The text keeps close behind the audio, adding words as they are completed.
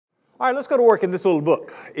All right, let's go to work in this little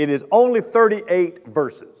book. It is only 38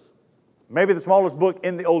 verses. Maybe the smallest book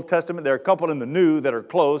in the Old Testament. There are a couple in the New that are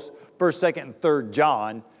close. 1st, 2nd, and 3rd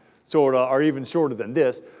John sort of are even shorter than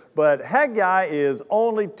this. But Haggai is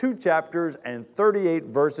only 2 chapters and 38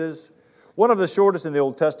 verses. One of the shortest in the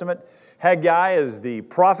Old Testament. Haggai is the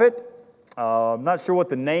prophet. I'm not sure what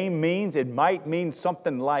the name means. It might mean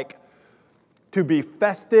something like to be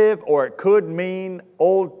festive, or it could mean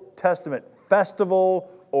Old Testament festival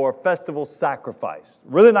or festival sacrifice.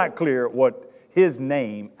 Really not clear what his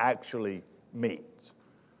name actually means.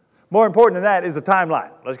 More important than that is the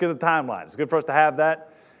timeline. Let's get the timeline. It's good for us to have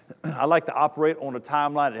that. I like to operate on a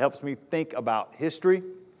timeline. It helps me think about history.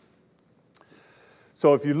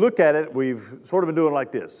 So if you look at it, we've sort of been doing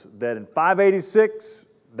like this. That in 586,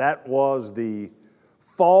 that was the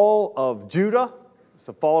fall of Judah. It's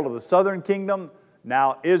the fall of the southern kingdom.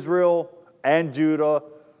 Now Israel and Judah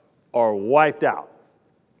are wiped out.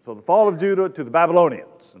 So the fall of Judah to the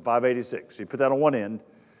Babylonians in 586. You put that on one end.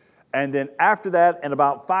 And then after that, in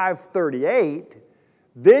about 538,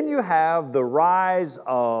 then you have the rise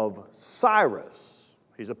of Cyrus.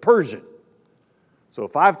 He's a Persian. So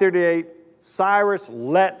 538, Cyrus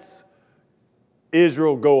lets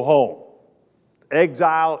Israel go home.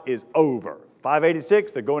 Exile is over.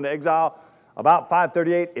 586, they're going to exile. About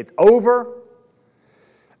 538, it's over.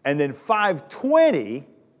 And then 520,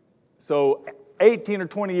 so 18 or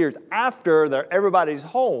 20 years after everybody's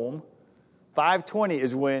home, 520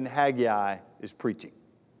 is when Haggai is preaching.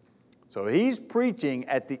 So he's preaching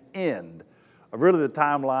at the end of really the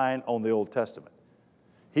timeline on the Old Testament.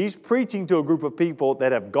 He's preaching to a group of people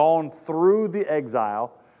that have gone through the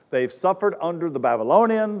exile. They've suffered under the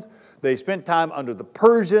Babylonians. They spent time under the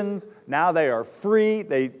Persians. Now they are free.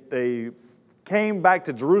 They came back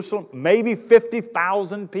to Jerusalem. Maybe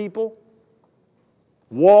 50,000 people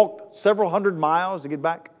walked several hundred miles to get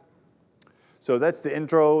back. So that's the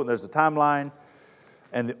intro. There's the timeline.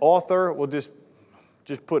 And the author will just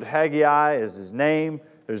put Haggai as his name.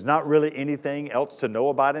 There's not really anything else to know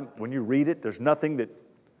about him. When you read it, there's nothing that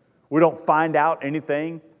we don't find out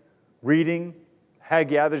anything reading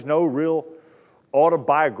Haggai. There's no real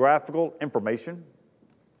autobiographical information.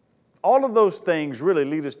 All of those things really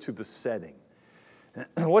lead us to the setting.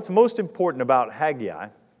 What's most important about Haggai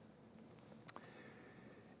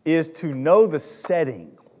is to know the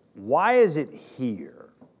setting. Why is it here?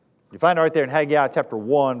 You find it right there in Haggai chapter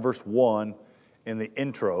 1, verse 1 in the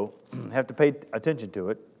intro. You have to pay attention to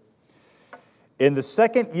it. In the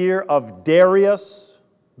 2nd year of Darius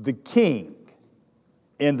the king,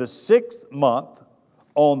 in the 6th month,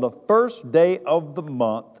 on the 1st day of the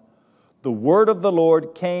month, the word of the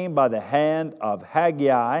Lord came by the hand of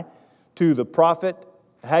Haggai to the prophet,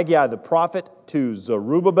 Haggai the prophet, to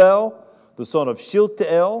Zerubbabel, the son of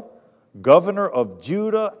Shealtiel, governor of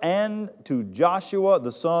Judah, and to Joshua,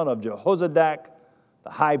 the son of Jehozadak, the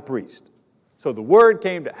high priest. So the word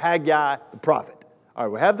came to Haggai the prophet. All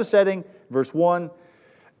right, we have the setting, verse 1,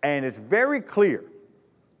 and it's very clear.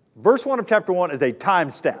 Verse 1 of chapter 1 is a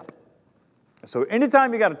timestamp. So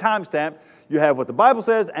anytime you got a timestamp, you have what the Bible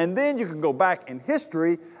says, and then you can go back in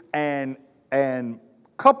history and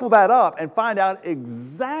couple that up and find out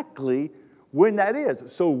exactly when that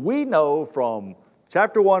is. So we know from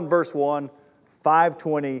chapter 1, verse 1,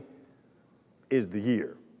 520 is the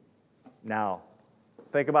year. Now,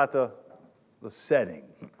 think about the setting.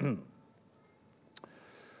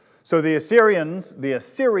 So the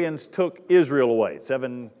Assyrians took Israel away,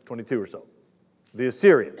 722 or so. The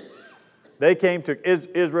Assyrians. They came, took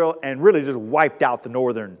Israel, and really just wiped out the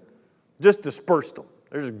northern, just dispersed them.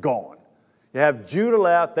 They're just gone. You have Judah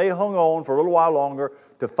left. They hung on for a little while longer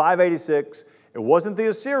to 586. It wasn't the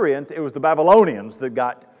Assyrians. It was the Babylonians that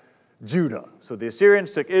got Judah. So the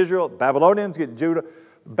Assyrians took Israel. The Babylonians get Judah.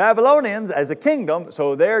 Babylonians as a kingdom,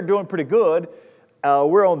 so they're doing pretty good.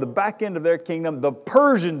 We're on the back end of their kingdom. The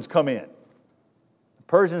Persians come in. The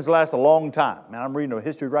Persians last a long time. Man, I'm reading a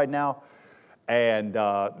history right now, and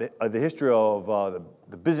the history of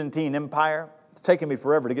the Byzantine Empire. It's taken me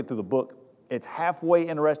forever to get through the book. It's halfway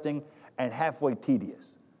interesting and halfway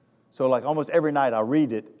tedious. So like almost every night I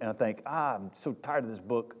read it and I think, I'm so tired of this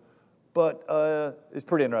book, but it's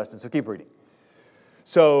pretty interesting, so keep reading.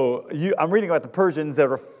 So I'm reading about the Persians that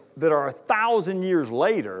are 1,000 years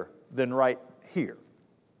later than right here.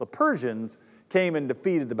 The Persians came and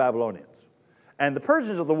defeated the Babylonians. And the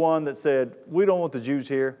Persians are the one that said, we don't want the Jews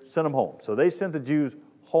here, send them home. So they sent the Jews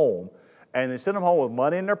home, and they sent them home with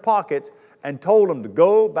money in their pockets and told them to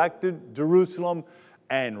go back to Jerusalem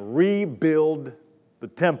and rebuild the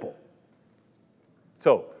temple.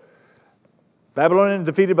 So, Babylonians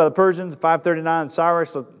defeated by the Persians, 539,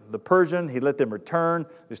 Cyrus the Persian. He let them return.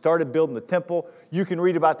 They started building the temple. You can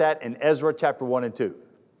read about that in Ezra chapter 1 and 2.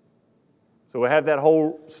 So we have that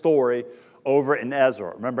whole story over in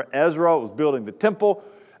Ezra. Remember, Ezra was building the temple,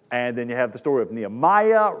 and then you have the story of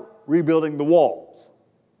Nehemiah rebuilding the walls.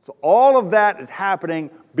 So all of that is happening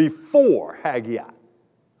before Haggai.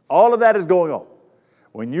 All of that is going on.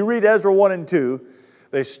 When you read Ezra 1 and 2,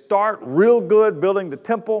 they start real good building the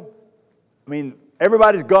temple. I mean,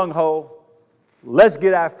 everybody's gung-ho. Let's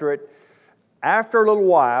get after it. After a little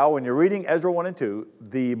while, when you're reading Ezra 1 and 2,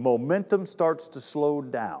 the momentum starts to slow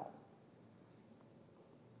down.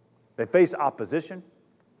 They face opposition.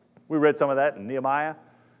 We read some of that in Nehemiah,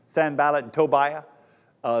 Sanballat and Tobiah,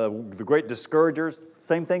 the great discouragers.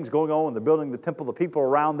 Same thing's going on when they're building the temple. The people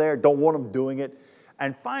around there don't want them doing it.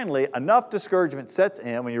 And finally, enough discouragement sets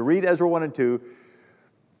in when you read Ezra 1 and 2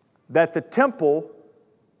 that the temple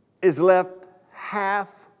is left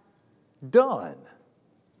half done.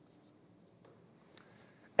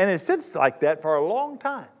 And it sits like that for a long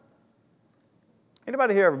time.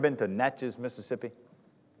 Anybody here ever been to Natchez, Mississippi?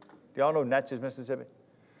 Do y'all know Natchez, Mississippi?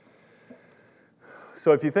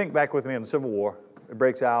 So if you think back with me on the Civil War, it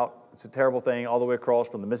breaks out. It's a terrible thing all the way across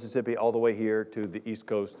from the Mississippi all the way here to the East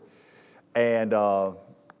Coast. And the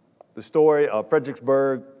story of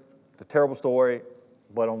Fredericksburg, the terrible story,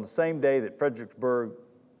 but on the same day that Fredericksburg,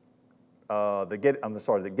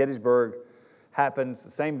 that Gettysburg happens,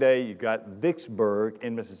 the same day you got Vicksburg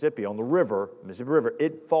in Mississippi on the river, Mississippi River,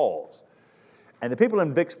 it falls. And the people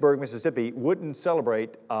in Vicksburg, Mississippi wouldn't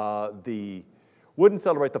celebrate the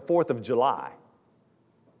 4th of July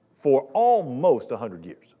for almost 100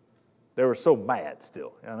 years. They were so mad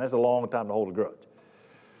still, and that's a long time to hold a grudge.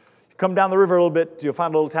 Come down the river a little bit, you'll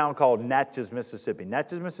find a little town called Natchez, Mississippi.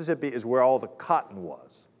 Natchez, Mississippi is where all the cotton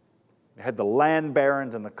was. You had the land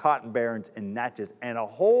barons and the cotton barons in Natchez, and a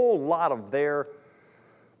whole lot of their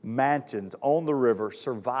mansions on the river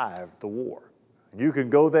survived the war. You can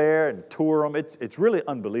go there and tour them. It's really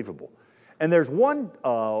unbelievable. And there's one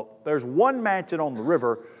mansion on the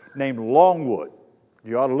river named Longwood.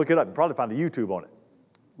 You ought to look it up and probably find a YouTube on it.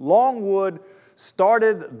 Longwood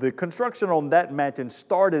the construction on that mansion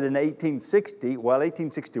started in 1860. Well,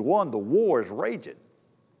 1861, the war is raging.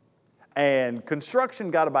 And construction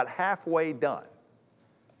got about halfway done.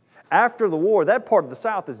 After the war, that part of the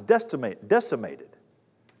South is decimated.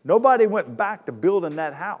 Nobody went back to building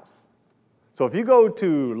that house. So if you go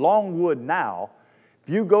to Longwood now, if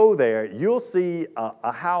you go there, you'll see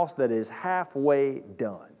a house that is halfway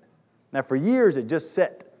done. Now, for years, it just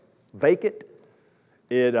sat vacant.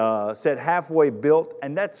 It sat halfway built,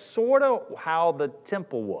 and that's sort of how the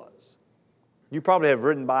temple was. You probably have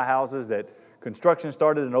ridden by houses that construction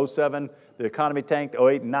started in 07, the economy tanked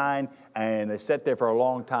 08 and 09, and they sat there for a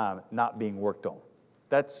long time not being worked on.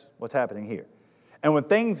 That's what's happening here. And when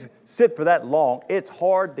things sit for that long, it's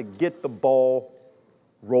hard to get the ball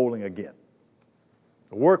rolling again.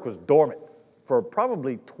 The work was dormant for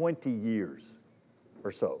probably 20 years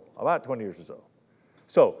or so, about 20 years or so.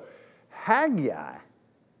 So Haggai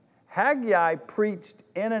preached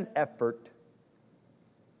in an effort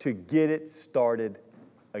to get it started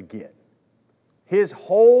again. His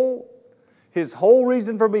whole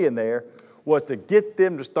reason for being there was to get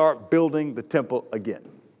them to start building the temple again.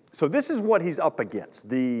 So this is what he's up against.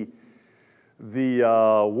 The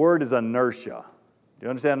word is inertia. Do you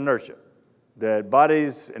understand inertia? That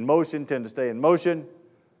bodies in motion tend to stay in motion.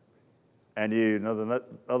 And you know the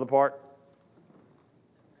other part?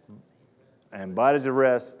 And bodies at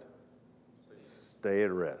rest stay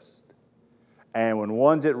at rest. And when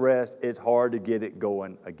one's at rest, it's hard to get it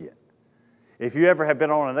going again. If you ever have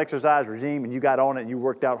been on an exercise regime and you got on it and you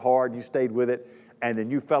worked out hard, you stayed with it, and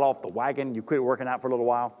then you fell off the wagon, you quit working out for a little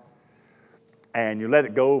while, and you let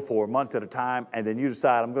it go for months at a time, and then you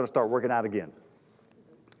decide, I'm going to start working out again.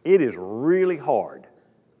 It is really hard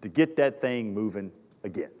to get that thing moving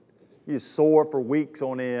again. You're sore for weeks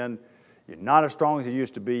on end. You're not as strong as you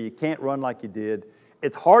used to be. You can't run like you did.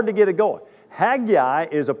 It's hard to get it going. Haggai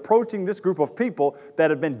is approaching this group of people that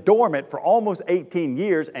have been dormant for almost 18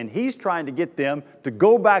 years, and he's trying to get them to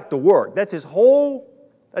go back to work. That's his whole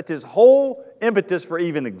impetus for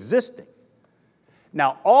even existing.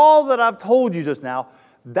 Now, all that I've told you just now,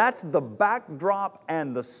 that's the backdrop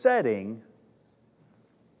and the setting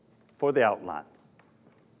for the outline.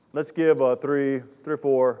 Let's give three or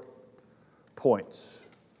four points.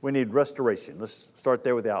 We need restoration. Let's start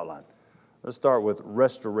there with the outline. Let's start with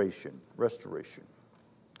restoration. Restoration.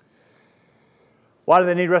 Why do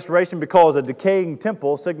they need restoration? Because a decaying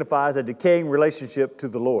temple signifies a decaying relationship to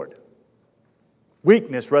the Lord.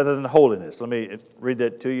 Weakness rather than holiness. Let me read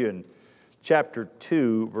that to you in chapter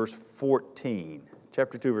 2, verse 14.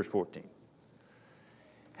 Chapter 2, verse 14.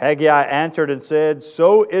 Haggai answered and said,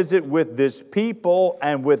 so is it with this people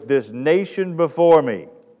and with this nation before me,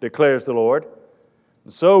 declares the Lord.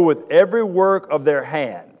 And so with every work of their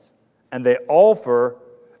hands, and they offer,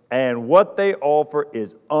 and what they offer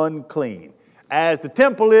is unclean. As the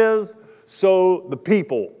temple is, so the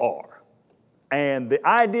people are. And the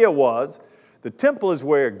idea was, the temple is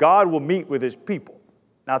where God will meet with His people.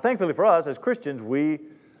 Now, thankfully for us, as Christians, we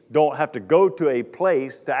don't have to go to a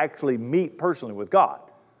place to actually meet personally with God.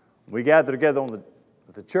 We gather together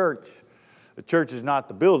at the church. The church is not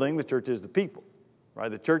the building, the church is the people. Right?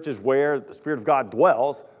 The church is where the Spirit of God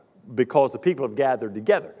dwells because the people have gathered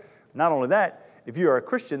together. Not only that, if you are a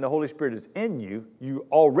Christian, the Holy Spirit is in you. You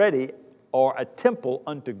already are a temple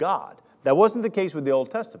unto God. That wasn't the case with the Old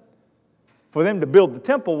Testament. For them to build the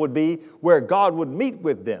temple would be where God would meet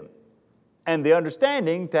with them. And the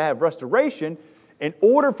understanding to have restoration, in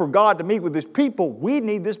order for God to meet with His people, we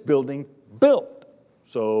need this building built.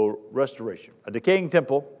 So, restoration. A decaying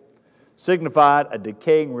temple signified a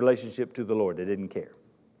decaying relationship to the Lord. They didn't care.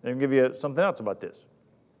 Let me give you something else about this.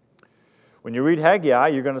 When you read Haggai,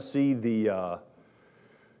 you're going to see the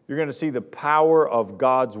power of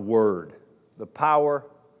God's Word. The power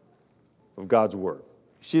of God's Word.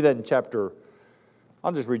 You see that in chapter,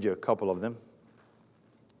 I'll just read you a couple of them.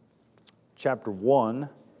 Chapter 1,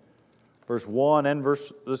 verse 1 and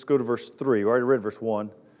let's go to verse 3. We already read verse 1.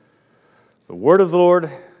 The word of the Lord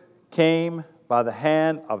came by the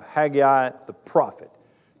hand of Haggai the prophet.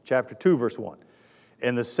 Chapter 2, verse 1.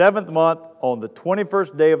 In the 7th month, on the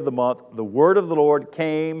 21st day of the month, the word of the Lord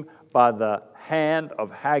came by the hand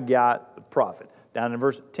of Haggai the prophet. Down in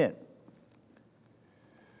verse 10.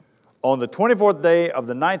 On the 24th day of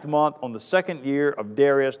the 9th month, on the 2nd year of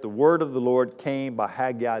Darius, the word of the Lord came by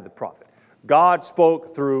Haggai the prophet. God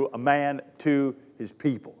spoke through a man to His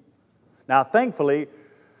people. Now, thankfully,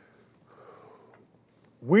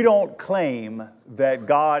 we don't claim that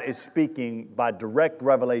God is speaking by direct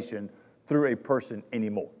revelation through a person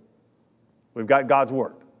anymore. We've got God's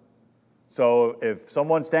Word. So if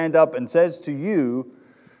someone stands up and says to you,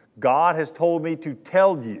 God has told me to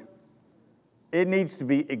tell you, it needs to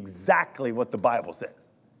be exactly what the Bible says.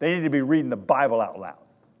 They need to be reading the Bible out loud.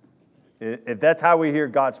 If that's how we hear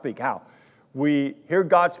God speak. How? We hear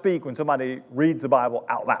God speak when somebody reads the Bible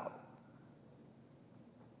out loud.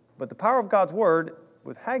 But the power of God's Word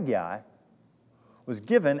with Haggai was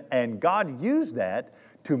given, and God used that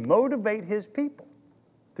to motivate His people,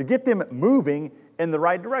 to get them moving in the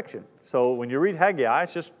right direction. So when you read Haggai,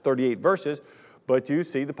 it's just 38 verses, but you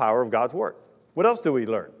see the power of God's Word. What else do we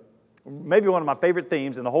learn? Maybe one of my favorite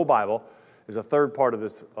themes in the whole Bible is a third part of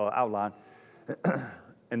this outline,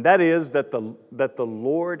 and that is that the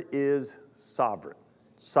Lord is sovereign.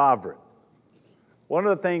 Sovereign. One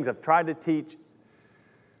of the things I've tried to teach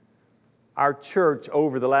our church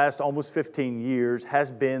over the last almost 15 years has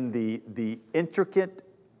been the intricate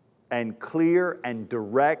and clear and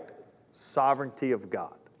direct sovereignty of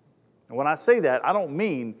God. And when I say that, I don't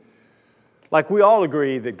mean like we all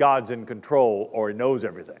agree that God's in control or He knows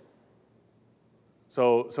everything.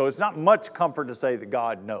 So it's not much comfort to say that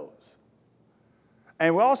God knows.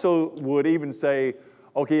 And we also would even say,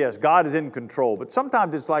 okay, yes, God is in control. But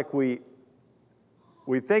sometimes it's like we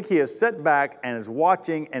think He is set back and is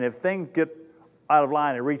watching, and if things get out of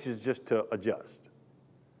line, He reaches just to adjust.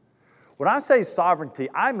 When I say sovereignty,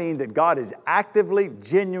 I mean that God is actively,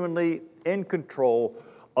 genuinely in control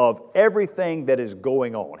of everything that is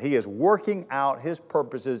going on. He is working out His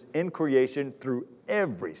purposes in creation through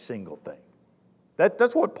every single thing.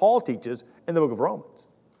 That's what Paul teaches in the book of Romans.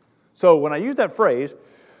 So when I use that phrase,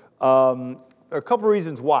 there are a couple of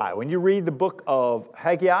reasons why. When you read the book of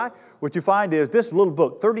Haggai, what you find is this little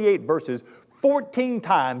book, 38 verses, 14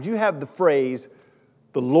 times you have the phrase,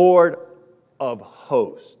 the Lord of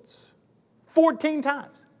hosts. 14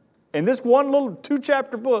 times. And this one little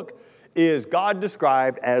 2-chapter book is God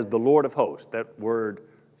described as the Lord of hosts. That word,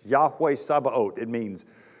 Yahweh Sabaoth, it means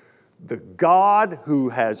the God who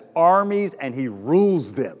has armies and He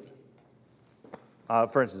rules them.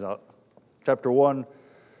 For instance, chapter 1,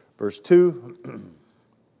 verse 2.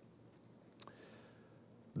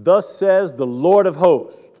 Thus says the Lord of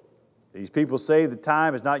hosts. These people say the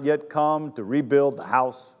time has not yet come to rebuild the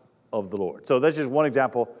house of the Lord. So that's just one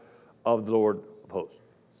example of the Lord of hosts.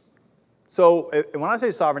 So when I say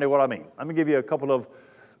sovereignty, what do I mean? Let me give you a couple of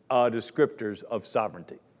descriptors of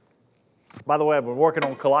sovereignty. By the way, I've been working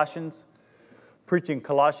on Colossians, preaching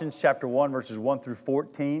Colossians chapter 1, verses 1 through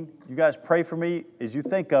 14. You guys pray for me as you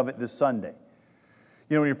think of it this Sunday.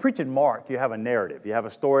 You know, when you're preaching Mark, you have a narrative. You have a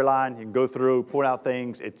storyline. You can go through, point out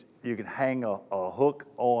things. You can hang a hook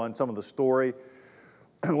on some of the story.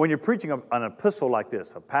 when you're preaching an epistle like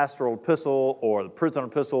this, a pastoral epistle or the prison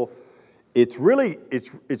epistle, it's really,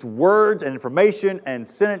 it's words and information and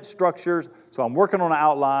sentence structures. So I'm working on an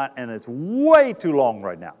outline, and it's way too long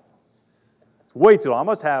right now. It's way too long. I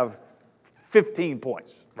must have 15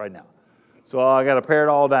 points right now. So I got to pare it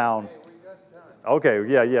all down. Okay,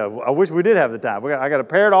 yeah. I wish we did have the time. I got to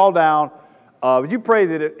pare it all down. Would you pray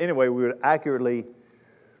that, anyway, we would accurately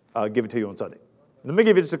give it to you on Sunday? Let me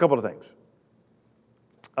give you just a couple of things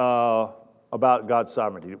about God's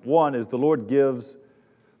sovereignty. One is the Lord gives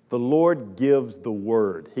the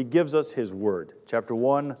word. He gives us his word. Chapter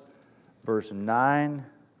 1, verse 9.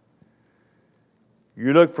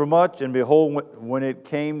 You looked for much, and behold, when it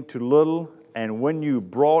came to little, and when you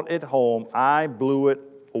brought it home, I blew it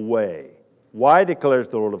away. Why, declares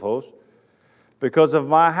the Lord of hosts? Because of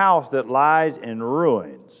my house that lies in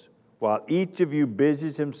ruins, while each of you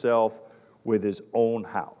busies himself with his own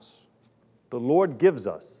house. The Lord gives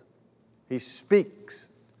us. He speaks.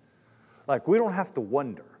 Like, we don't have to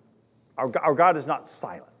wonder. Our God is not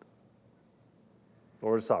silent. The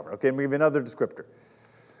Lord is sovereign. Okay, let me give you another descriptor.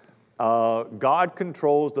 God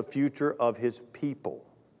controls the future of his people.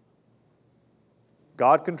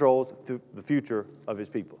 God controls the future of his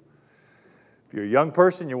people. If you're a young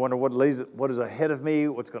person, you wonder what is ahead of me,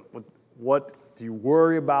 what do you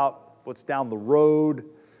worry about, what's down the road.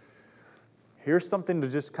 Here's something to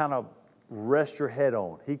just kind of rest your head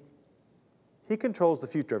on. He controls the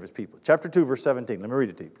future of his people. Chapter 2, verse 17. Let me read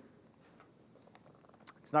it to you.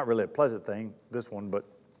 It's not really a pleasant thing, this one, but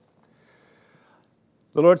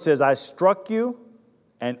the Lord says, I struck you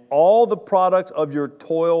and all the products of your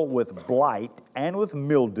toil with blight and with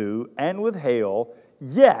mildew and with hail,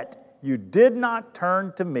 yet you did not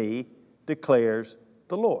turn to me, declares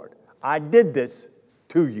the Lord. I did this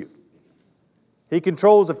to you. He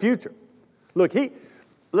controls the future. Look,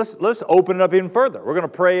 let's open it up even further. We're going to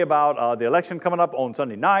pray about the election coming up on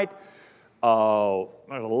Sunday night. There's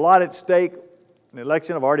a lot at stake. In the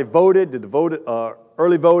election, I've already voted, did the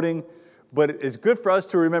early voting. But it's good for us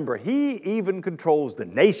to remember, he even controls the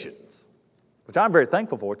nations, which I'm very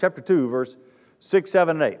thankful for. Chapter 2, verse 6,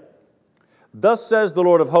 7, and 8. Thus says the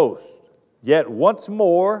Lord of hosts, yet once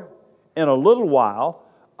more, in a little while,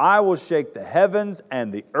 I will shake the heavens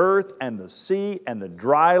and the earth and the sea and the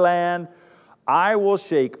dry land. I will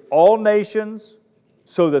shake all nations,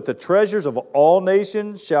 so that the treasures of all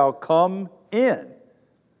nations shall come in.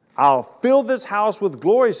 I'll fill this house with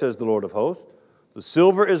glory, says the Lord of hosts. The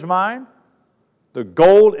silver is mine. The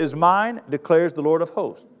gold is mine, declares the Lord of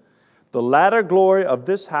hosts. The latter glory of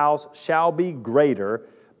this house shall be greater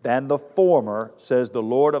than the former, says the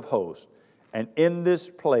Lord of hosts. And in this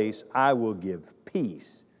place I will give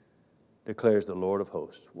peace, declares the Lord of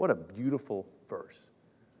hosts. What a beautiful verse.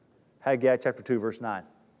 Haggai chapter 2, verse 9.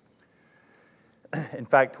 In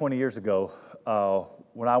fact, 20 years ago,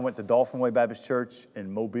 when I went to Dolphin Way Baptist Church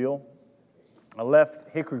in Mobile, I left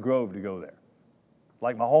Hickory Grove to go there.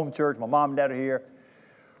 Like my home church, my mom and dad are here.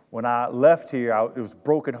 When I left here, it was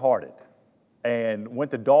brokenhearted and went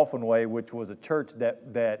to Dolphin Way, which was a church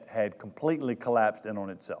that had completely collapsed in on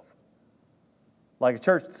itself. Like a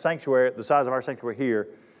church sanctuary, the size of our sanctuary here,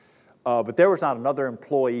 but there was not another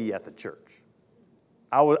employee at the church.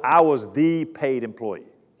 I was the paid employee.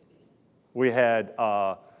 We had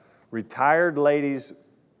retired ladies,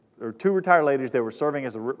 or 2 retired ladies that were serving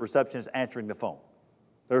as a receptionist answering the phone.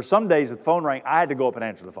 There were some days the phone rang, I had to go up and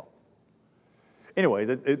answer the phone. Anyway,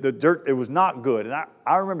 it was not good. And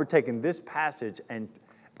I remember taking this passage and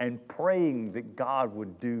praying that God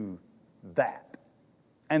would do that.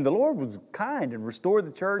 And the Lord was kind and restored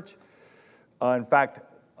the church. In fact,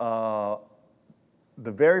 the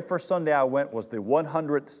very first Sunday I went was the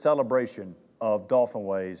 100th celebration of Dolphin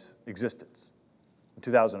Way's existence in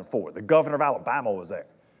 2004. The governor of Alabama was there.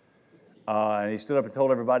 And he stood up and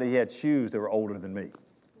told everybody he had shoes that were older than me.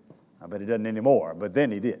 I bet he doesn't anymore, but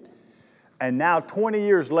then he did. And now 20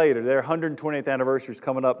 years later, their 120th anniversary is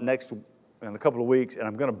coming up in a couple of weeks, and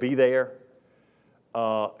I'm going to be there.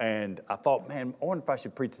 And I thought, man, I wonder if I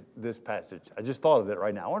should preach this passage. I just thought of it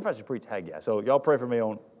right now. I wonder if I should preach Haggai. So y'all pray for me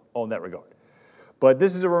on that regard. But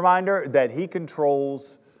this is a reminder that he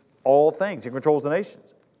controls all things. He controls the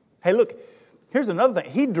nations. Hey, look, here's another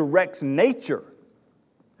thing. He directs nature.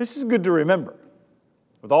 This is good to remember.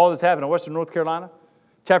 With all this happening in Western North Carolina,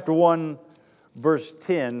 chapter 1, verse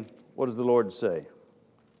 10, what does the Lord say?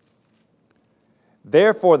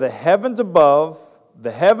 Therefore the heavens above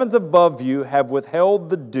you have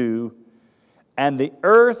withheld the dew, and the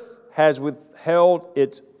earth has withheld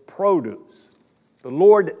its produce. The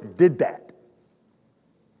Lord did that.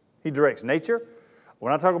 He directs nature.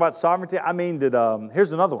 When I talk about sovereignty, I mean that,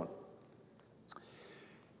 here's another one.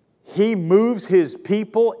 He moves His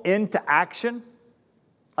people into action.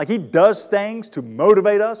 Like He does things to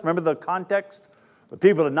motivate us. Remember the context? The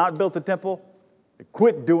people had not built the temple. They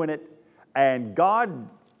quit doing it. And God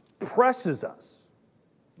presses us.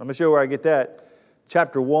 Let me show you where I get that.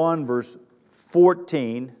 Chapter 1, verse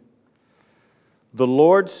 14. The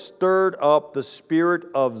Lord stirred up the spirit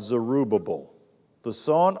of Zerubbabel, the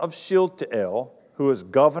son of Shealtiel, who is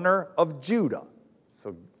governor of Judah.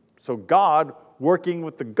 So God working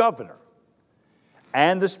with the governor.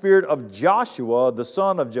 And the spirit of Joshua, the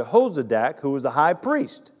son of Jehozadak, who was the high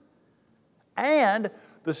priest. And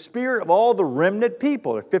the spirit of all the remnant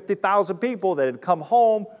people, the 50,000 people that had come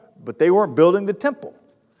home, but they weren't building the temple.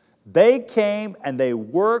 They came and they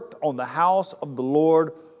worked on the house of the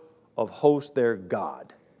Lord of hosts, their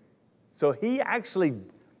God. So He actually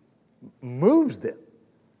moves them.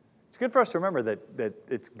 It's good for us to remember that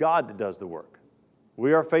it's God that does the work.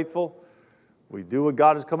 We are faithful. We do what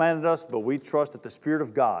God has commanded us, but we trust that the Spirit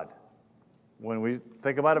of God, when we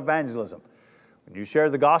think about evangelism, when you share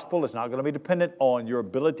the gospel, it's not going to be dependent on your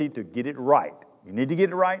ability to get it right. You need to get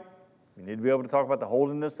it right. You need to be able to talk about the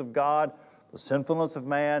holiness of God, the sinfulness of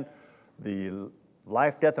man, the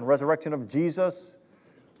life, death, and resurrection of Jesus,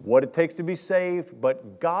 what it takes to be saved,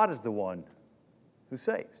 but God is the one who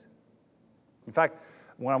saves. In fact,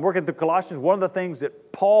 when I'm working through Colossians, one of the things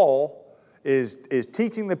that Paul is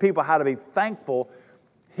teaching the people how to be thankful,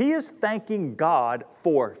 he is thanking God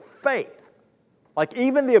for faith. Like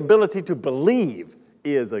even the ability to believe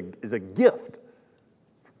is a gift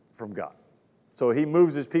from God. So He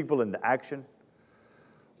moves His people into action.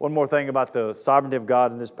 One more thing about the sovereignty of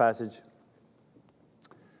God in this passage.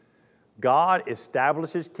 God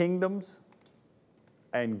establishes kingdoms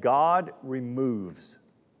and God removes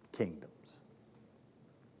kingdoms.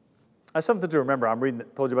 That's something to remember.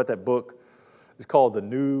 Told you about that book. It's called The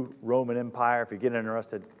New Roman Empire. If you get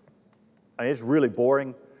interested, I mean, it's really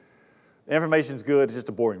boring. The information's good. It's just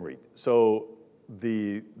a boring read. So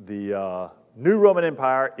the New Roman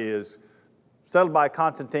Empire is settled by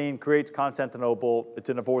Constantine, creates Constantinople. It's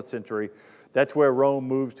in the 4th century. That's where Rome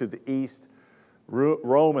moves to the east.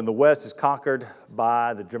 Rome in the west is conquered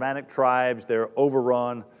by the Germanic tribes. They're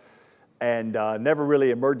overrun and never really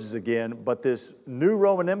emerges again. But this new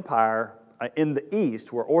Roman Empire in the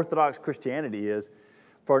east, where Orthodox Christianity is,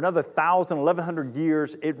 for another 1,000, 1,100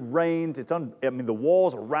 years, it reigns. The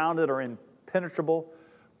walls around it are impenetrable.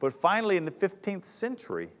 But finally, in the 15th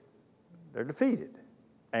century, they're defeated.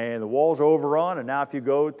 And the walls are overrun. And now if you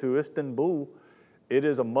go to Istanbul, it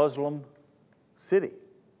is a Muslim city,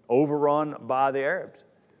 overrun by the Arabs.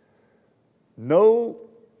 No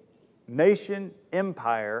nation,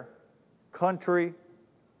 empire, country,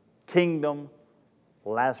 kingdom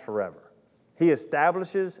lasts forever. He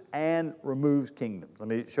establishes and removes kingdoms. Let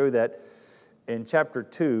me show you that in chapter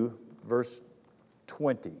 2, verse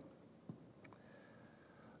 20.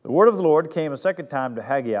 The word of the Lord came a second time to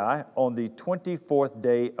Haggai on the 24th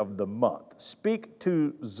day of the month. Speak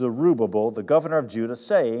to Zerubbabel, the governor of Judah,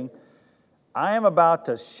 saying, I am about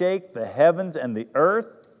to shake the heavens and the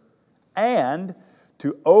earth, and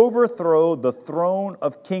to overthrow the throne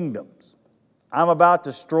of kingdoms. I'm about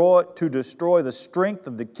to destroy the strength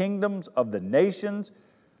of the kingdoms of the nations,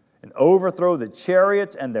 and overthrow the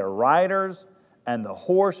chariots and their riders, and the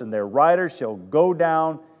horse and their riders shall go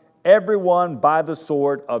down, everyone by the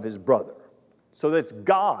sword of his brother. So that's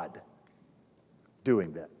God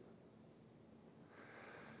doing that.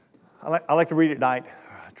 I like to read at night.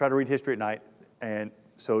 I try to read history at night. And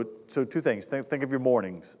so two things. Think of your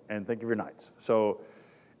mornings and think of your nights. So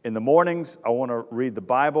in the mornings, I want to read the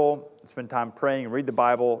Bible, spend time praying and read the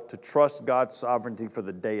Bible to trust God's sovereignty for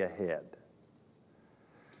the day ahead.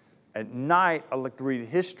 At night, I like to read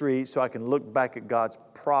history so I can look back at God's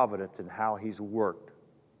providence and how He's worked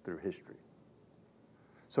through history.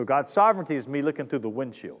 So God's sovereignty is me looking through the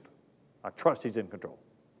windshield. I trust He's in control.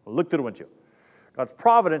 I look through the windshield. God's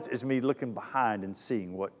providence is me looking behind and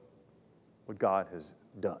seeing what God has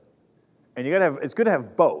done. And it's good to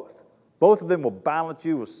have both. Both of them will balance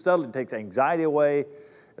you, will settle, it takes anxiety away,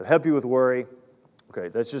 it'll help you with worry. Okay,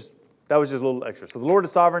 that was just a little extra. So the Lord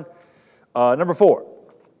is sovereign. Number 4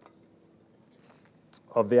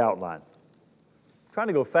 of the outline. I'm trying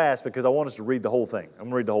to go fast because I want us to read the whole thing. I'm going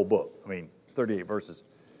to read the whole book. It's 38 verses.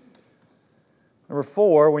 Number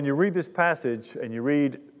 4, when you read this passage and you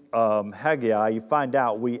read Haggai, you find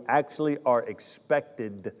out we actually are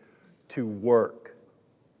expected to work.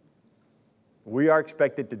 We are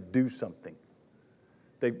expected to do something.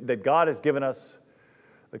 That God has given us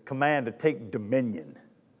the command to take dominion.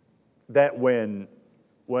 That when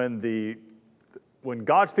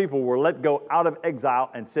God's people were let go out of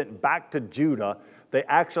exile and sent back to Judah, They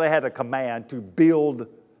actually had a command to build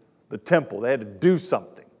the temple. They had to do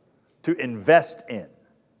something to invest in.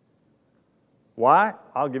 Why?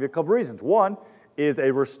 I'll give you a couple reasons. One is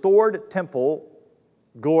a restored temple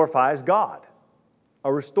glorifies God.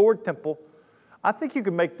 A restored temple, I think you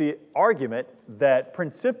can make the argument that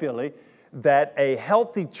principially that a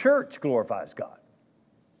healthy church glorifies God.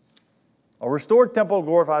 A restored temple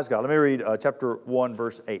glorifies God. Let me read chapter 1,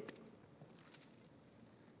 verse 8.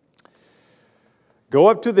 Go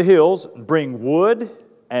up to the hills, bring wood,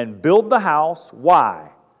 and build the house. Why?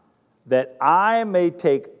 That I may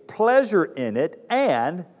take pleasure in it,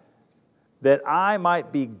 and that I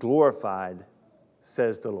might be glorified,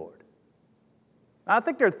 says the Lord. Now, I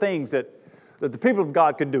think there are things that the people of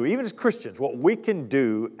God can do, even as Christians, what we can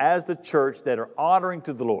do as the church that are honoring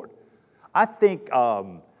to the Lord. I think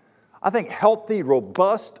healthy,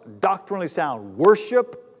 robust, doctrinally sound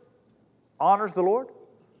worship honors the Lord.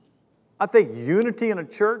 I think unity in a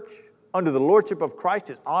church under the lordship of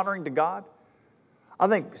Christ is honoring to God. I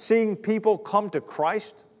think seeing people come to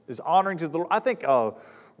Christ is honoring to the Lord. I think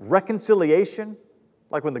reconciliation,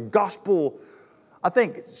 like when the gospel, I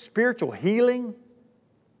think spiritual healing,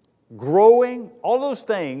 growing, all those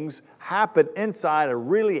things happen inside a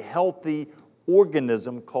really healthy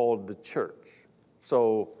organism called the church.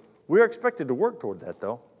 So we're expected to work toward that,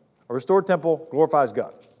 though. A restored temple glorifies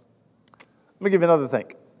God. Let me give you another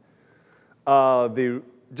thing.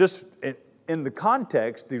 In the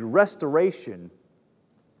context, the restoration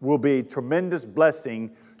will be a tremendous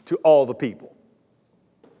blessing to all the people.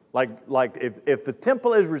 Like if the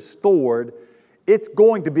temple is restored, it's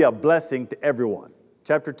going to be a blessing to everyone.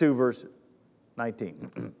 Chapter 2, verse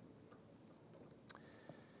 19.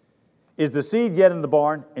 Is the seed yet in the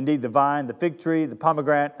barn? Indeed, the vine, the fig tree, the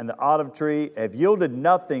pomegranate, and the olive tree have yielded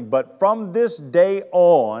nothing, but from this day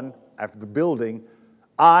on, after the building,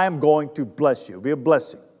 I am going to bless you. It'll be a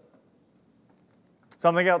blessing.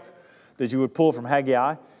 Something else that you would pull from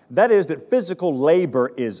Haggai, that is that physical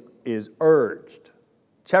labor is urged.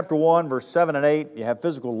 Chapter 1, verse 7 and 8, you have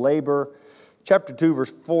physical labor. Chapter 2,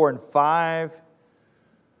 verse 4 and 5.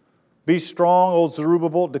 Be strong, O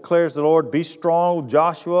Zerubbabel, declares the Lord. Be strong, O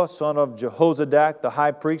Joshua, son of Jehozadak, the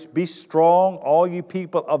high priest. Be strong, all you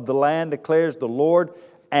people of the land, declares the Lord,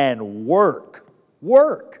 and work.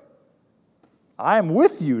 Work. I am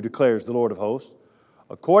with you, declares the Lord of hosts.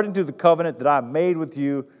 According to the covenant that I made with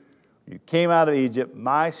you, you came out of Egypt.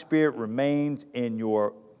 My spirit remains in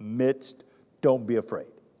your midst. Don't be afraid.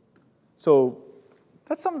 So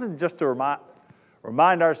that's something just to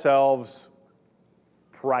remind ourselves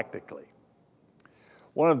practically.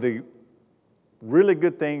 One of the really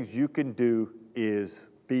good things you can do is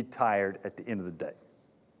be tired at the end of the day.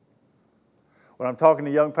 When I'm talking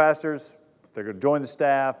to young pastors, if they're going to join the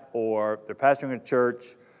staff or they're pastoring a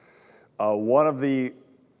church, one of the,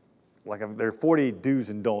 there are 40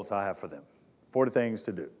 do's and don'ts I have for them. 40 things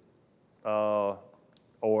to do,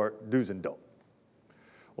 or do's and don'ts.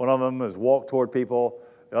 One of them is walk toward people.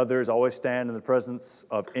 The other is always stand in the presence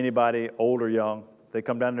of anybody, old or young. They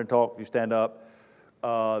come down there and talk, you stand up.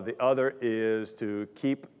 The other is to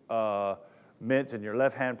keep mints in your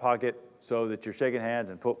left hand pocket so that you're shaking hands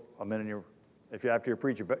and put a mint in your, after you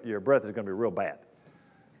preach, your breath is going to be real bad.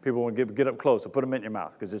 People want to get up close, so put a mint in your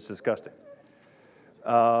mouth because it's disgusting.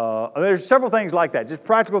 There's several things like that, just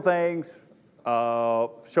practical things.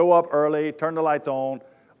 Show up early, turn the lights on,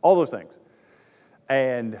 all those things.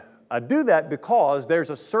 And I do that because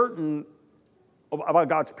there's a certain, about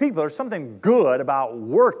God's people, there's something good about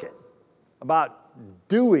working, about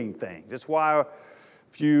doing things. That's why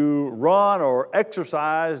if you run or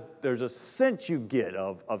exercise, there's a sense you get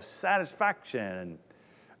of satisfaction. And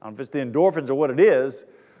I don't know if it's the endorphins or what it is,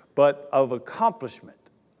 but of accomplishment.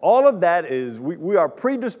 All of that is, we are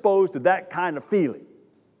predisposed to that kind of feeling.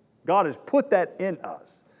 God has put that in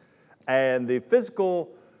us. And the physical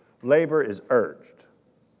labor is urged.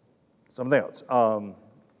 Something else.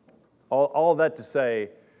 All that to say,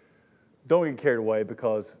 don't get carried away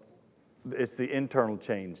because it's the internal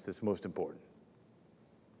change that's most important.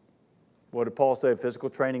 What did Paul say? Physical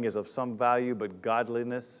training is of some value, but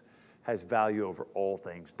godliness has value over all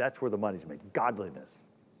things. That's where the money's made. Godliness,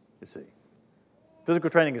 you see.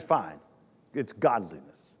 Physical training is fine. It's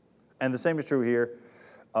godliness. And the same is true here.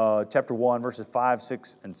 Chapter 1, verses 5,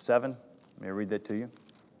 6, and 7. Let me read that to you.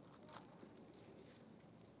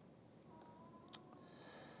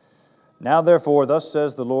 Now, therefore, thus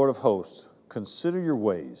says the Lord of hosts, consider your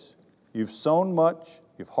ways. You've sown much,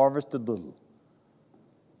 you've harvested little.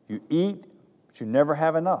 You eat, but you never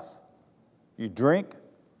have enough. You drink,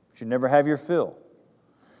 but you never have your fill.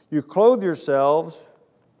 You clothe yourselves,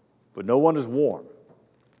 but no one is warm.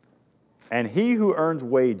 and he who earns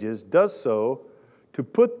wages does so to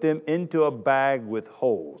put them into a bag with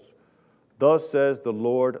holes. Thus says the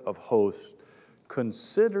Lord of hosts,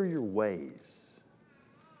 consider your ways.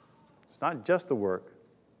 It's not just the work,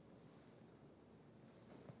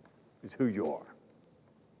 it's who you are.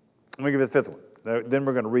 Let me give you the fifth one. Then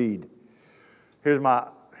we're going to read. Here's my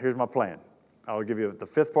plan. I'll give you the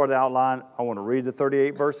fifth part of the outline. I want to read the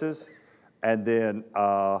 38 verses and then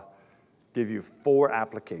give you 4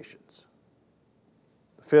 applications.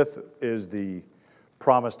 The fifth is the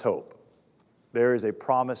promised hope. There is a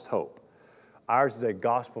promised hope. Ours is a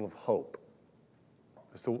gospel of hope.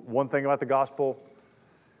 So one thing about the gospel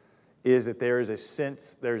is that there is a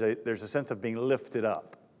sense, there's a sense of being lifted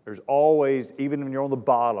up. There's always, even when you're on the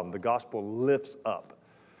bottom, the gospel lifts up.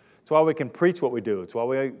 It's why we can preach what we do. It's why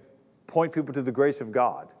we point people to the grace of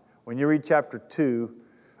God. When you read chapter 2,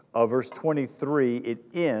 verse 23, it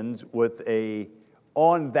ends with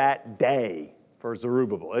on that day for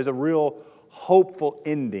Zerubbabel. There's a real hopeful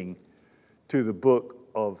ending to the book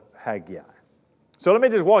of Haggai. So let me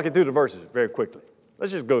just walk you through the verses very quickly.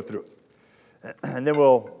 Let's just go through it. And then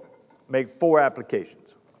we'll make 4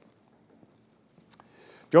 applications.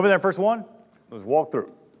 Jump in there, first one. Let's walk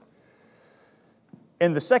through.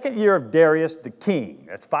 In the 2nd year of Darius the king,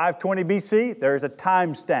 that's 520 BC, there is a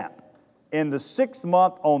time stamp. In the 6th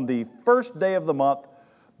month, on the 1st day of the month,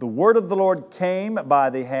 the word of the Lord came by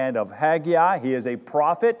the hand of Haggai. He is a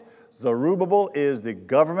prophet. Zerubbabel is the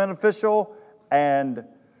government official, and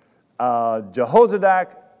Joshua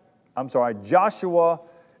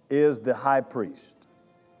is the high priest.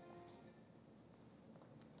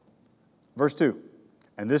 Verse 2,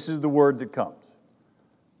 and this is the word that comes.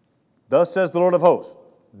 Thus says the Lord of hosts,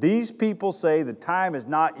 these people say the time has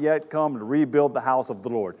not yet come to rebuild the house of the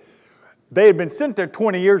Lord. They had been sent there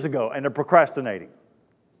 20 years ago, and they're procrastinating.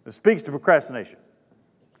 It speaks to procrastination.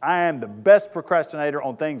 I am the best procrastinator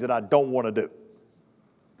on things that I don't want to do.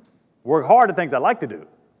 Work hard at things I like to do,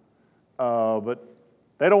 but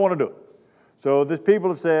they don't want to do it. So this people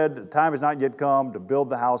have said, the time has not yet come to build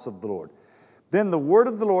the house of the Lord. Then the word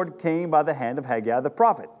of the Lord came by the hand of Haggai the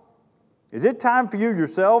prophet. Is it time for you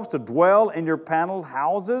yourselves to dwell in your paneled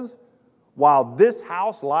houses while this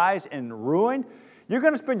house lies in ruin? You're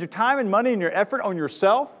going to spend your time and money and your effort on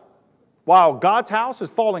yourself while God's house is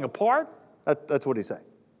falling apart? That's what he's saying.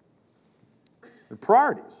 The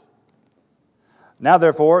priorities. Now,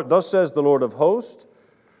 therefore, thus says the Lord of hosts,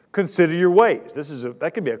 consider your ways.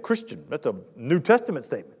 That could be a Christian. That's a New Testament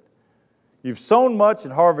statement. You've sown much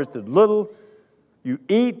and harvested little. You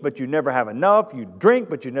eat, but you never have enough. You drink,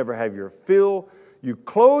 but you never have your fill. You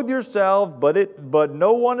clothe yourself, but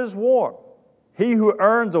no one is warm. He who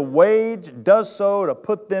earns a wage does so to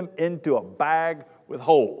put them into a bag with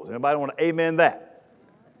holes. Anybody want to amen that?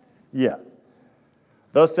 Yeah.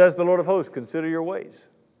 Thus says the Lord of hosts, consider your ways.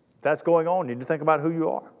 If that's going on, you need to think about who you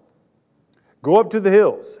are. Go up to the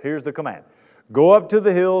hills. Here's the command. Go up to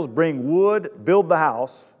the hills, bring wood, build the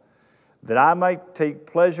house, that I might take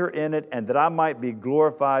pleasure in it and that I might be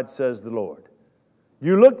glorified, says the Lord.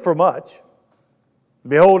 You looked for much.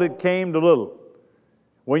 Behold, it came to little.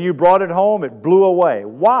 When you brought it home, it blew away.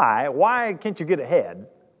 Why? Why can't you get ahead?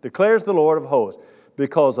 Declares the Lord of hosts.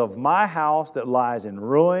 Because of my house that lies in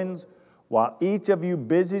ruins, while each of you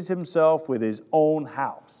busies himself with his own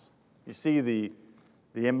house. You see the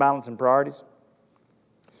imbalance in priorities?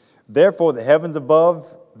 Therefore, the heavens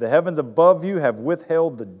above you have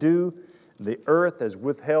withheld the dew, the earth has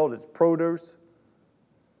withheld its produce.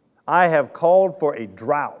 I have called for a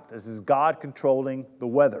drought. This is God controlling the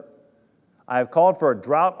weather. I have called for a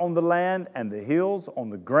drought on the land and the hills, on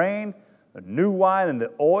the grain, the new wine and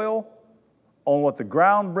the oil, on what the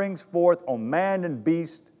ground brings forth, on man and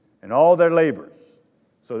beast, and all their labors.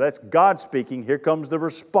 So that's God speaking. Here comes the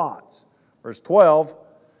response. Verse 12,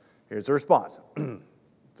 here's the response.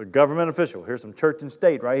 It's a government official. Here's some church and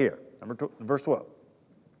state right here. Verse 12.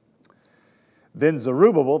 Then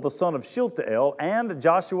Zerubbabel, the son of Shealtiel, and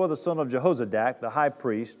Joshua, the son of Jehozadak, the high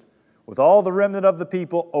priest, with all the remnant of the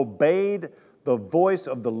people, obeyed the voice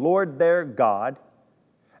of the Lord their God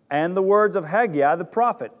and the words of Haggai the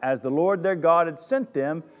prophet, as the Lord their God had sent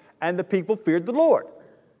them, and the people feared the Lord.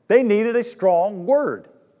 They needed a strong word.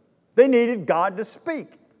 They needed God to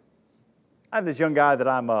speak. I have this young guy that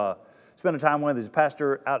I'm spending time with. He's a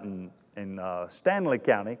pastor out in Stanley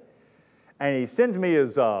County, and he sends me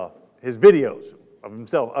his videos of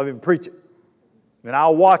himself, of him preaching. And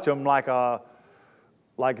I'll watch them like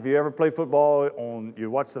if you ever play football,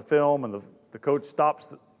 you watch the film and the coach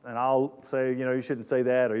stops and I'll say, you shouldn't say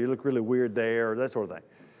that, or you look really weird there, or that sort of thing.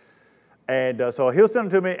 And so he'll send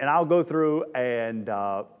them to me, and I'll go through and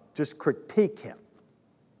just critique him.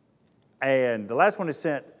 And the last one is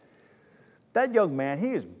sent. That young man,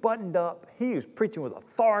 he is buttoned up. He is preaching with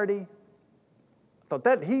authority. I thought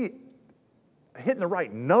that he hitting the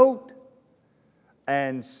right note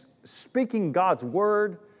and speaking God's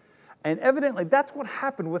word. And evidently that's what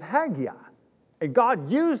happened with Haggai. And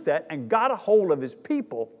God used that and got a hold of his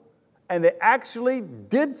people. And they actually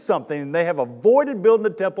did something. And they have avoided building the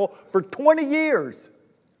temple for 20 years.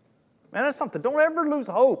 Man, that's something. Don't ever lose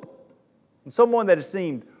hope. And someone that has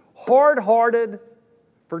seemed hard-hearted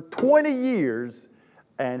for 20 years,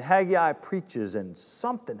 and Haggai preaches and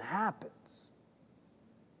something happens.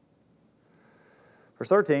 Verse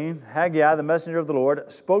 13, Haggai, the messenger of the Lord,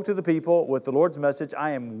 spoke to the people with the Lord's message,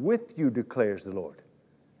 I am with you, declares the Lord.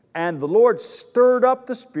 And the Lord stirred up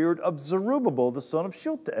the spirit of Zerubbabel, the son of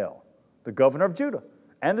Shealtiel, the governor of Judah,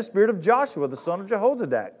 and the spirit of Joshua, the son of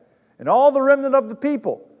Jehozadak, and all the remnant of the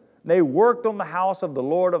people. They worked on the house of the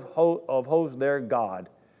Lord of hosts, their God,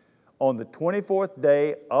 on the 24th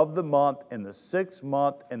day of the month, in the 6th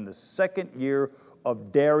month, in the 2nd year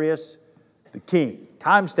of Darius the king.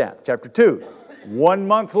 Timestamp, chapter 2, 1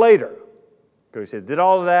 month later. So he said, did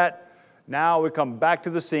all of that. Now we come back to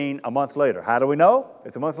the scene a month later. How do we know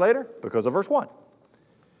it's a month later? Because of verse 1.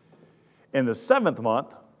 In the 7th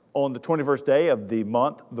month, on the 21st day of the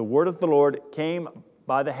month, the word of the Lord came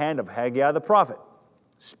by the hand of Haggai the prophet.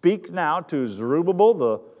 Speak now to Zerubbabel,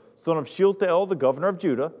 the son of Shealtiel, the governor of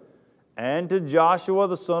Judah, and to Joshua,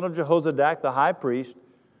 the son of Jehozadak, the high priest,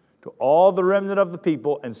 to all the remnant of the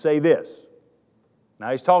people, and say this.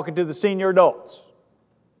 Now he's talking to the senior adults.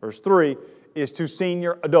 Verse 3 is to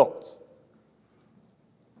senior adults.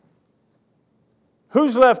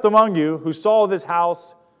 Who's left among you who saw this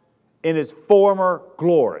house in its former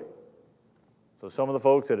glory? So some of the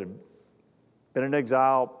folks that had been in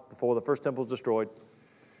exile before the first temple was destroyed,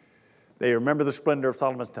 they remember the splendor of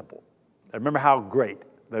Solomon's temple. They remember how great.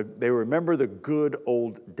 They remember the good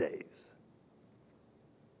old days.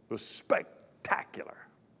 It was spectacular.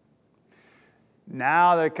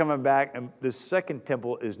 Now they're coming back, and the second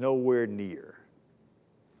temple is nowhere near.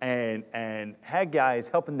 And Haggai is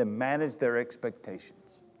helping them manage their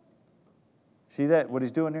expectations. See that, what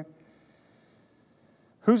he's doing here?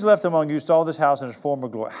 Who's left among you saw this house in its former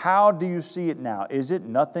glory? How do you see it now? Is it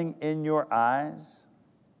nothing in your eyes?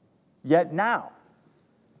 Yet now,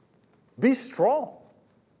 be strong.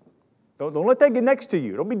 Don't let that get next to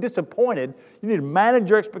you. Don't be disappointed. You need to manage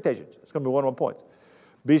your expectations. It's going to be one of my points.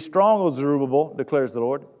 Be strong, O Zerubbabel, declares the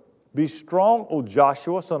Lord. Be strong, O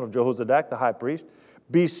Joshua, son of Jehozadak, the high priest.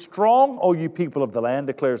 Be strong, O you people of the land,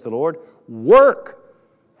 declares the Lord. Work,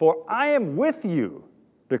 for I am with you,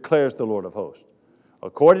 declares the Lord of hosts,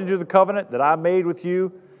 according to the covenant that I made with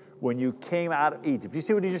you when you came out of Egypt. You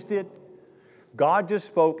see what he just did? God just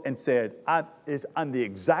spoke and said, I'm the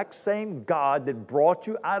exact same God that brought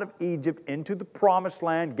you out of Egypt into the promised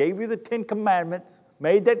land, gave you the 10 commandments,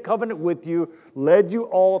 made that covenant with you, led you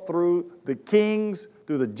all through the kings,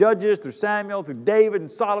 through the judges, through Samuel, through David and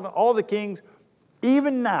Solomon, all the kings.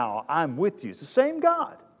 Even now, I'm with you. It's the same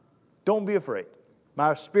God. Don't be afraid.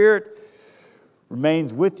 My spirit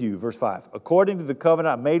remains with you. Verse 5. According to the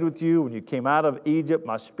covenant I made with you when you came out of Egypt,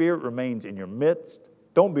 my spirit remains in your midst.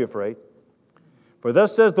 Don't be afraid. For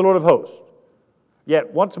thus says the Lord of hosts,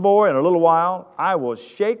 yet once more in a little while I will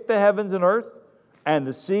shake the heavens and earth and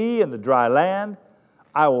the sea and the dry land.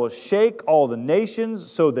 I will shake all the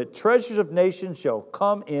nations so that treasures of nations shall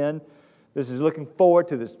come in. This is looking forward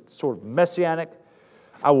to this sort of messianic.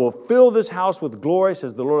 I will fill this house with glory,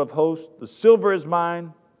 says the Lord of hosts. The silver is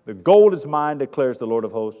mine, the gold is mine, declares the Lord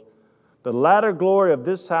of hosts. The latter glory of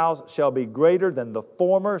this house shall be greater than the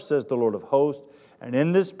former, says the Lord of hosts. And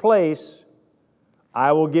in this place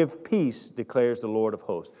I will give peace, declares the Lord of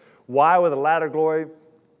hosts. Why will the latter glory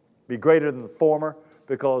be greater than the former?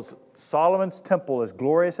 Because Solomon's temple, as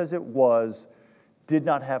glorious as it was, did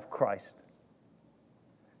not have Christ.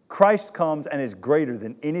 Christ comes and is greater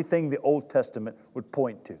than anything the Old Testament would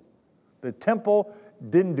point to. The temple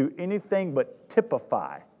didn't do anything but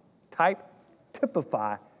typify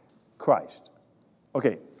Christ.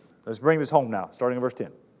 Okay, let's bring this home now, starting in verse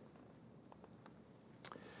 10.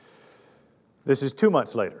 This is 2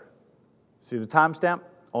 months later. See the timestamp?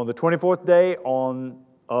 On the 24th day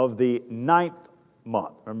of the 9th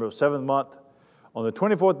month. Remember, it was 7th month. On the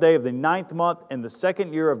 24th day of the 9th month, in the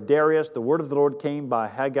 2nd year of Darius, the word of the Lord came by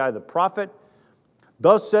Haggai the prophet.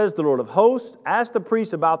 Thus says the Lord of hosts, ask the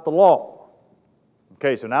priests about the law.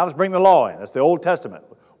 Okay, so now let's bring the law in. That's the Old Testament.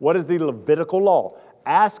 What is the Levitical law?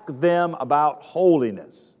 Ask them about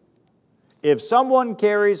holiness. If someone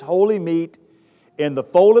carries holy meat in the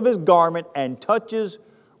fold of his garment and touches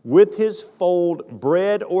with his fold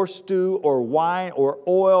bread or stew or wine or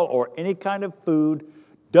oil or any kind of food,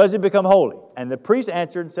 does it become holy? And the priest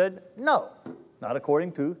answered and said, no, not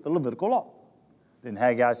according to the Levitical law. Then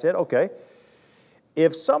Haggai said, okay,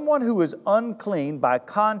 if someone who is unclean by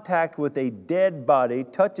contact with a dead body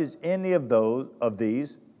touches any of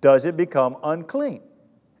these, does it become unclean?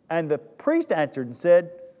 And the priest answered and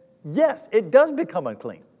said, yes, it does become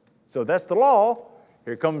unclean. So that's the law.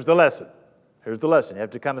 Here comes the lesson. Here's the lesson. You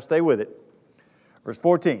have to kind of stay with it. Verse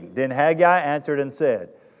 14, then Haggai answered and said,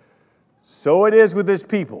 so it is with this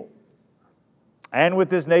people and with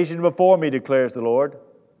this nation before me, declares the Lord,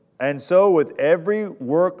 and so with every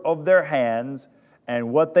work of their hands,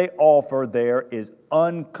 and what they offer there is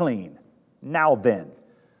unclean. Now then,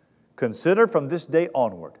 consider from this day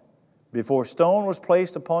onward, before stone was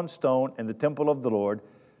placed upon stone in the temple of the Lord,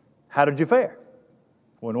 how did you fare?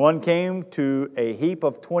 When one came to a heap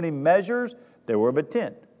of 20 measures, there were but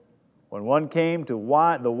 10. When one came to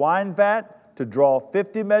the wine vat to draw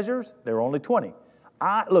 50 measures, there were only 20.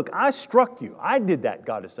 I struck you. I did that,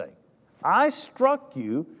 God is saying. I struck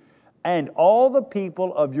you and all the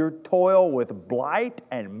people of your toil with blight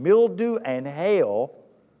and mildew and hail,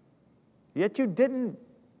 yet you didn't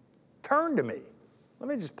turn to me. Let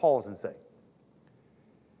me just pause and say,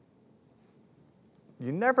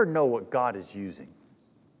 you never know what God is using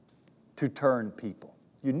to turn people.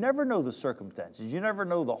 You never know the circumstances. You never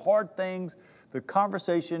know the hard things, the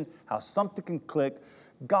conversation, how something can click.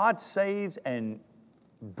 God saves and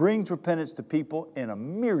brings repentance to people in a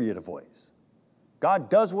myriad of ways.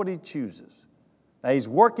 God does what he chooses. Now he's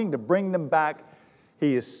working to bring them back.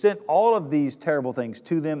 He has sent all of these terrible things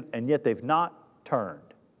to them, and yet they've not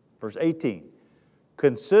turned. Verse 18,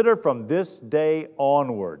 consider from this day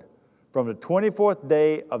onward, from the 24th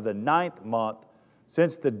day of the 9th month,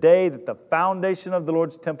 since the day that the foundation of the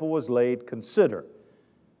Lord's temple was laid, consider,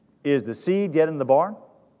 is the seed yet in the barn?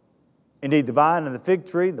 Indeed, the vine and the fig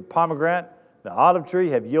tree, the pomegranate, the olive tree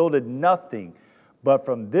have yielded nothing. But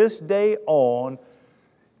from this day on,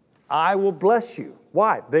 I will bless you.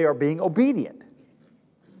 Why? They are being obedient.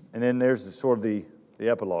 And then there's the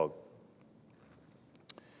epilogue.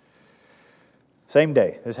 Same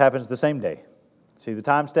day. This happens the same day. See the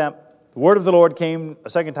timestamp? The word of the Lord came a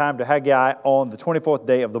second time to Haggai on the 24th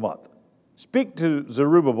day of the month. Speak to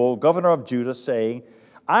Zerubbabel, governor of Judah, saying,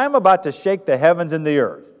 I am about to shake the heavens and the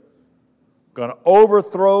earth. Going to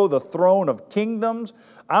overthrow the throne of kingdoms.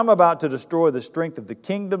 I'm about to destroy the strength of the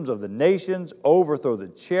kingdoms of the nations, overthrow the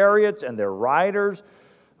chariots and their riders,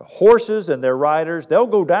 the horses and their riders. They'll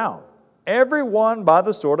go down, every one by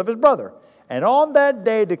the sword of his brother. And on that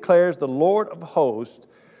day, declares the Lord of hosts,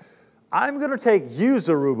 I'm going to take you,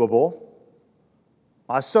 Zerubbabel,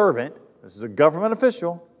 my servant, this is a government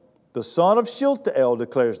official, the son of Shealtiel,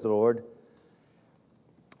 declares the Lord,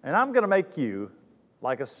 and I'm going to make you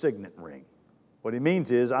like a signet ring. What he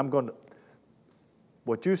means is,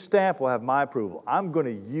 what you stamp will have my approval. I'm going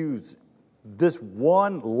to use this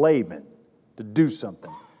one layman to do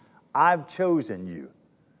something. I've chosen you,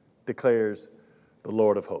 declares the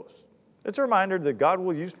Lord of hosts. It's a reminder that God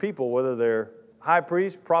will use people, whether they're high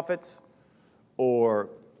priests, prophets, or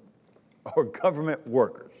government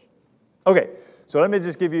workers. Okay, so let me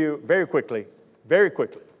just give you very quickly,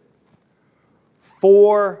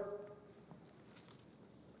 4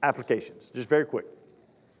 applications, just very quick.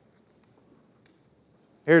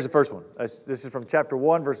 Here's the first one. This is from chapter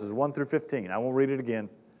 1, verses 1 through 15. I won't read it again.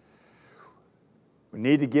 We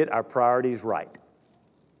need to get our priorities right.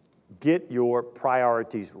 Get your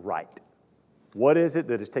priorities right. What is it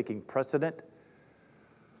that is taking precedent?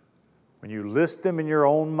 When you list them in your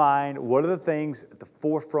own mind, what are the things at the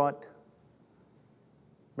forefront?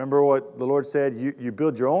 Remember what the Lord said, you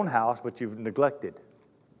build your own house, but you've neglected.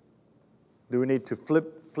 Do we need to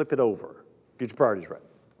flip it over? Get your priorities right.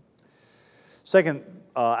 Second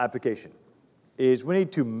application is we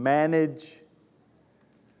need to manage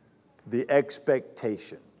the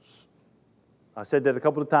expectations. I said that a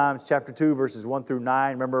couple of times, chapter 2, verses 1 through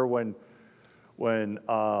 9. Remember when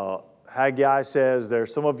Haggai says,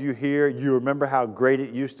 there's some of you here, you remember how great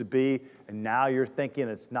it used to be, and now you're thinking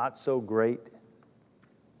it's not so great.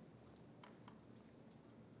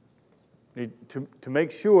 To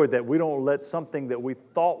make sure that we don't let something that we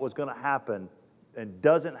thought was going to happen and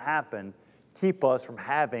doesn't happen keep us from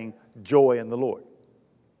having joy in the Lord.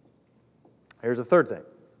 Here's the third thing.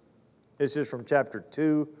 This is from chapter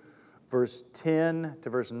 2, verse 10 to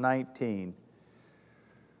verse 19.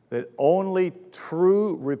 That only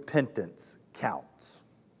true repentance counts.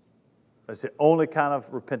 That's the only kind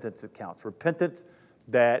of repentance that counts. Repentance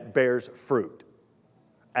that bears fruit.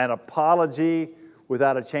 An apology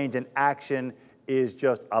without a change in action is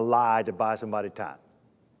just a lie to buy somebody time.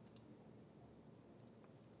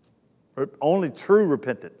 Only true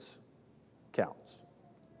repentance counts.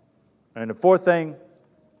 And the fourth thing,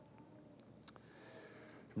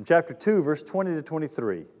 from chapter 2, verse 20 to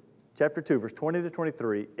 23. Chapter 2, verse 20 to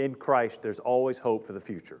 23, in Christ, there's always hope for the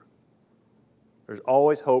future. There's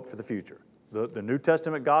always hope for the future. The New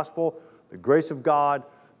Testament gospel, the grace of God,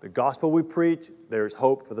 the gospel we preach, there's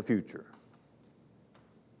hope for the future.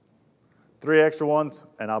 3 extra ones,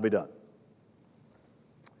 and I'll be done.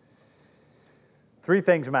 3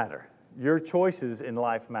 things matter. Your choices in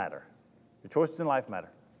life matter. Your choices in life matter.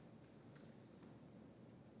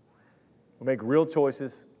 We make real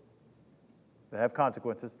choices that have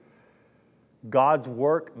consequences. God's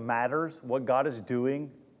work matters. What God is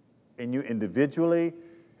doing in you individually,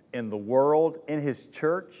 in the world, in His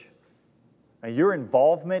church, and your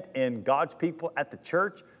involvement in God's people at the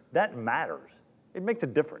church, that matters. It makes a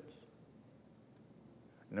difference.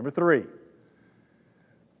 Number 3,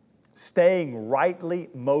 staying rightly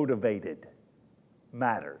motivated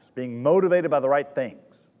matters. Being motivated by the right things.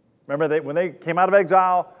 Remember, when they came out of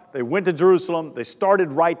exile, they went to Jerusalem. They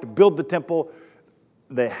started right to build the temple.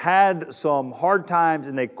 They had some hard times,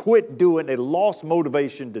 and they quit doing it. They lost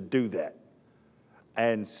motivation to do that.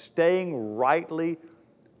 And staying rightly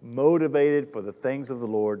motivated for the things of the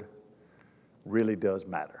Lord really does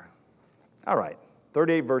matter. All right,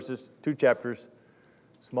 38 verses, 2 chapters,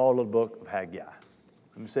 small little book of Haggai.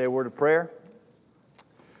 Let me say a word of prayer.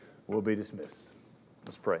 We'll be dismissed.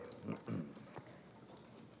 Let's pray.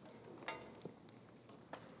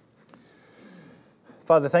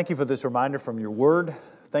 Father, thank you for this reminder from your word.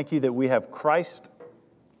 Thank you that we have Christ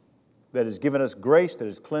that has given us grace, that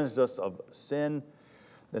has cleansed us of sin,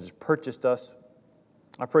 that has purchased us.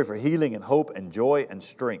 I pray for healing and hope and joy and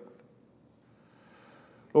strength.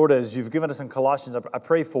 Lord, as you've given us in Colossians, I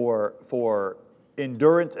pray for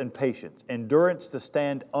endurance and patience. Endurance to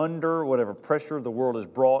stand under whatever pressure the world has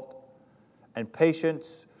brought, and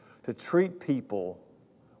patience to treat people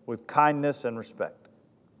with kindness and respect.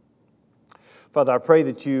 Father, I pray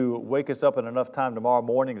that you wake us up in enough time tomorrow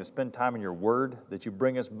morning to spend time in your word, that you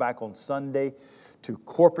bring us back on Sunday to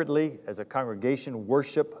corporately, as a congregation,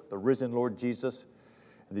 worship the risen Lord Jesus,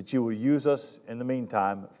 and that you will use us in the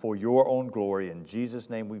meantime for your own glory. In Jesus'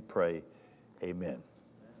 name we pray, amen.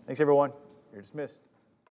 Thanks, everyone. You're dismissed.